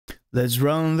Let's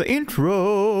run the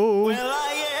intro. Well,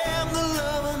 I am the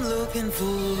love I'm looking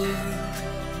for,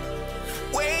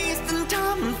 wasting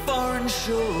time in foreign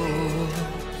shores,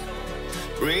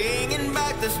 bringing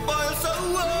back the spoils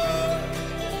of war,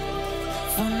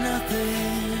 for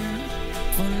nothing,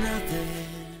 for nothing.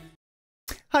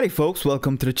 Howdy folks,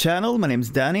 welcome to the channel. My name is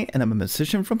Danny and I'm a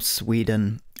musician from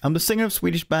Sweden. I'm the singer of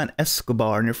Swedish band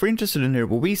Escobar, and if you're interested in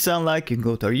hearing what we sound like, you can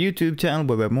go to our YouTube channel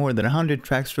where we have more than 100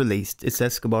 tracks released. It's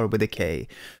Escobar with a K.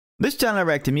 This channel I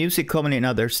react to music, comedy and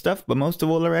other stuff, but most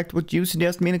of all I react to what you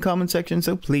suggest me in the comment section,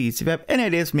 so please, if you have any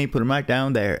ideas for me, put them right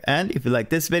down there. And if you like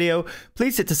this video,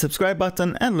 please hit the subscribe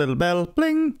button and little bell,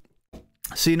 bling,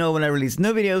 so you know when I release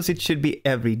new videos. It should be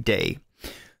every day.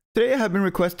 Today I have been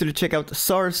requested to check out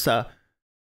Sarsa.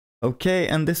 Okay,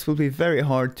 and this will be very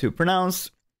hard to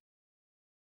pronounce.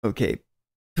 Okay,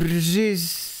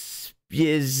 Przyspieszam.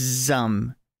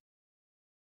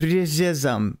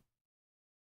 Przyspieszam.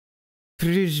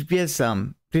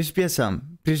 Przyspieszam.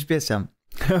 Przyspieszam. Przyspieszam.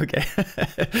 Okay,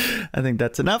 I think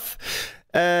that's enough.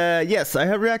 Yes, I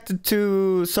have reacted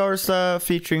to Sarsa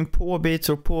featuring Poor Beats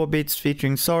or Poor Beats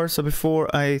featuring Sarsa before.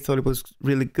 I thought it was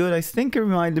really good. I think it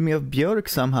reminded me of Björk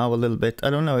somehow a little bit. I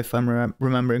don't know if I'm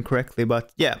remembering correctly,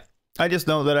 but yeah, I just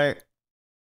know that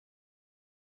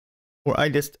I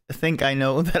just think I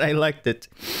know that I liked it.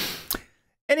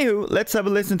 Anywho, let's have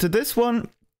a listen to this one.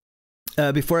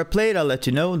 Before I play it, I'll let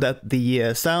you know that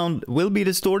the sound will be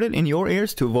distorted in your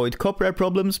ears to avoid copyright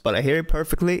problems, but I hear it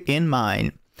perfectly in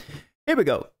mine. Here we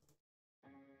go.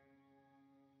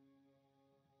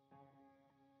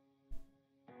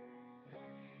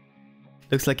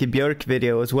 Looks like a Björk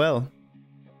video as well.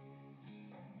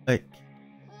 Like...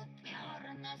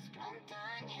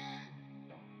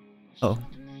 Oh.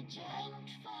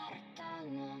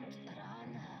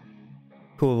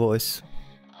 Cool voice.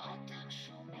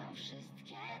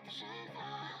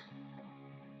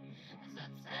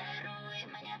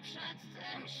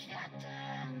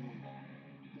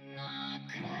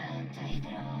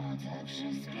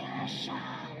 Przyspieszam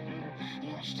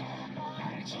jeszcze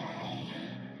bardziej.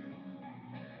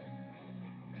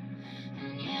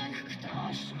 Niech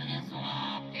ktoś mnie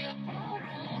złapie,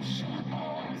 poruszy,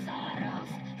 bo zaraz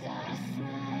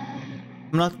zasnę.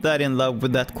 I'm not that in love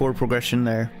with that chord progression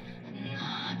there.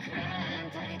 Na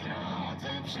krętej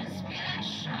drodze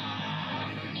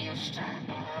przyspieszam jeszcze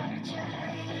bardziej.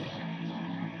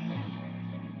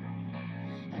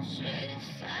 Czy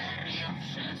serio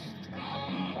wszystko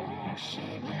musi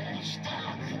być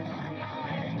tak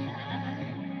normalnie?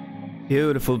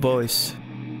 Beautiful voice.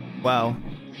 Wow.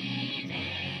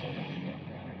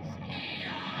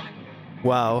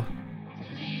 Wow.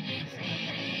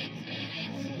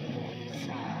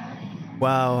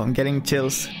 Wow, I'm getting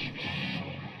chills. Z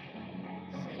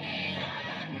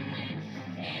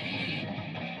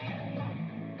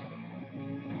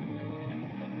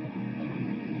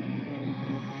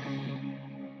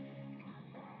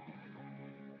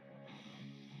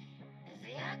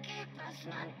jakiej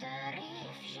pasmanterii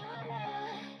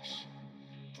wziąłeś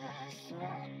te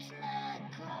smutne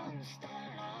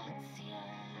konstelacje?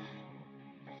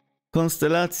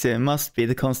 Constellation must be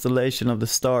the constellation of the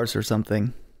stars or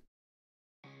something.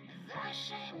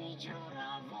 Zaszyj mi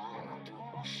dziurową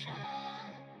duszę.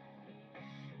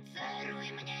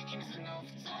 Ceruj mnie, nim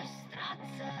znów coś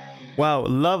stracę. Wow,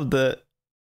 love the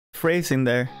phrasing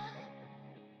there.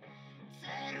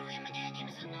 Ceruj mnie, nim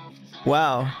znów coś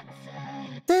Wow.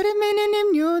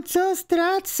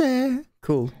 stracę.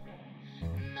 Cool.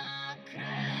 Na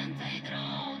krętej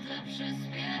drodze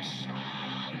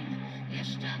przyspieszam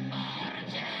jeszcze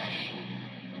bardziej.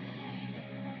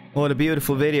 What a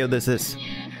beautiful video this is.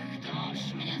 Niech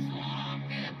ktoś mnie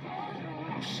złapie,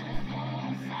 poruszy, bo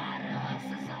zaraz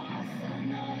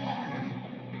zasnę.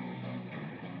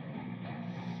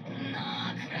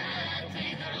 Na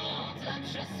krętej drodze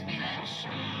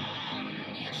przyspieszam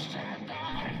jeszcze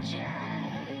bardziej.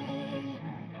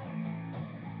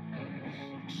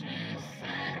 Czy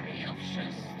serio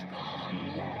wszystko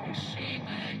musi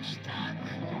być tak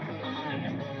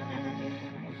normalne?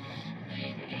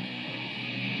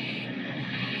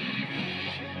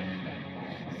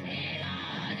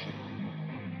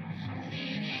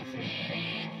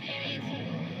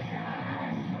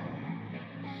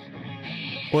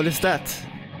 What is that?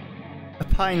 A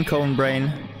pine cone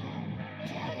brain.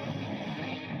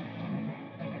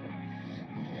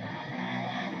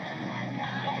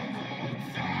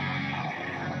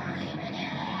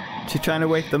 She's trying to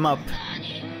wake them up.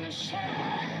 Zanim się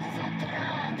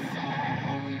zatracę,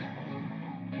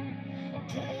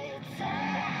 ty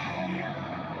ceruj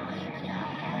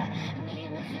mnie,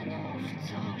 nim znów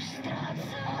coś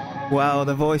stracę. Wow,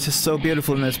 the voice is so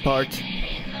beautiful in this part.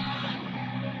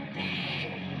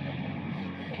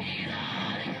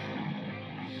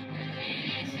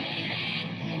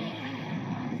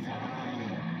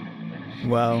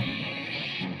 Wow.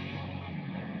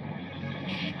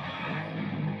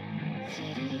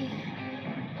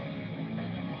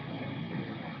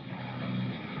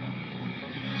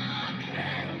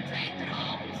 Tej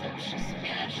drodze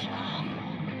przyspieszam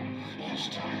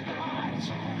jeszcze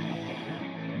bardziej.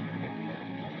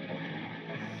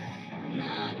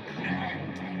 Na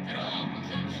krętej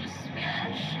drodze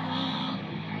przyspieszam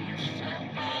jeszcze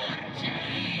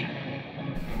bardziej.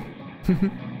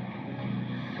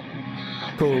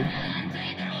 Cool. Na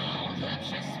tej drodze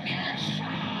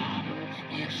przyspieszam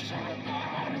jeszcze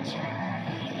bardziej.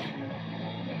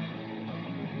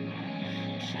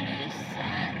 Czy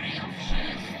serio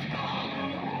wszystko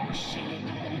musi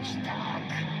być tak?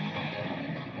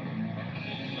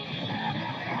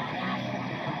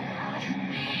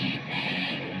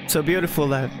 So beautiful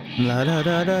that la da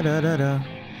da da da da da.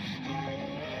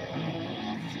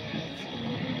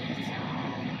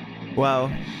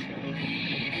 Wow.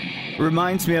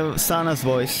 Reminds me of Sana's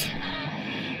voice.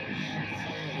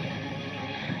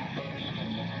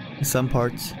 In some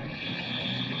parts.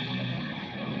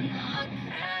 Na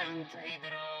krętej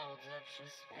drodze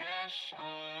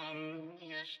przyspieszam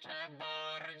jeszcze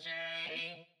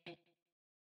bardziej.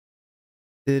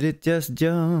 Did it just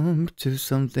jump to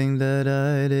something that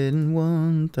I didn't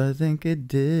want? I think it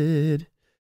did.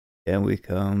 Can we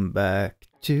come back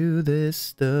to this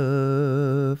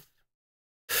stuff?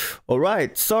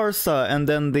 Alright, Sarsa, and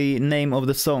then the name of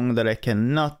the song that I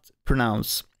cannot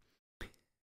pronounce.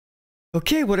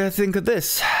 Okay, what do I think of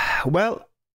this? Well,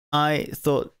 I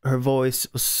thought her voice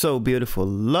was so beautiful.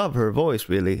 Love her voice,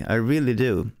 really. I really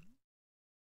do.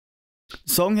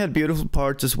 Song had beautiful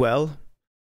parts as well.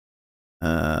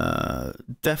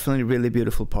 Definitely really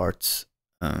beautiful parts.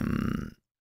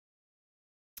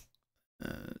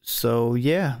 So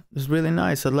yeah, it was really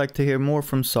nice. I'd like to hear more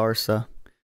from Sarsa.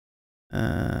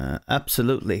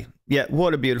 Absolutely. Yeah,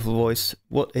 what a beautiful voice.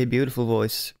 What a beautiful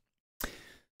voice.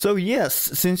 So yes,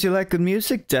 since you like good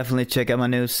music, definitely check out my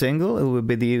new single. It will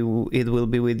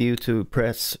be with you to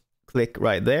click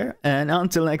right there. And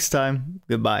until next time,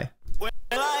 goodbye. Well,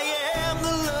 I am the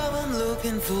love I'm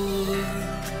looking for,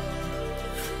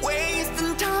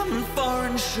 wasting time on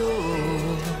foreign shore.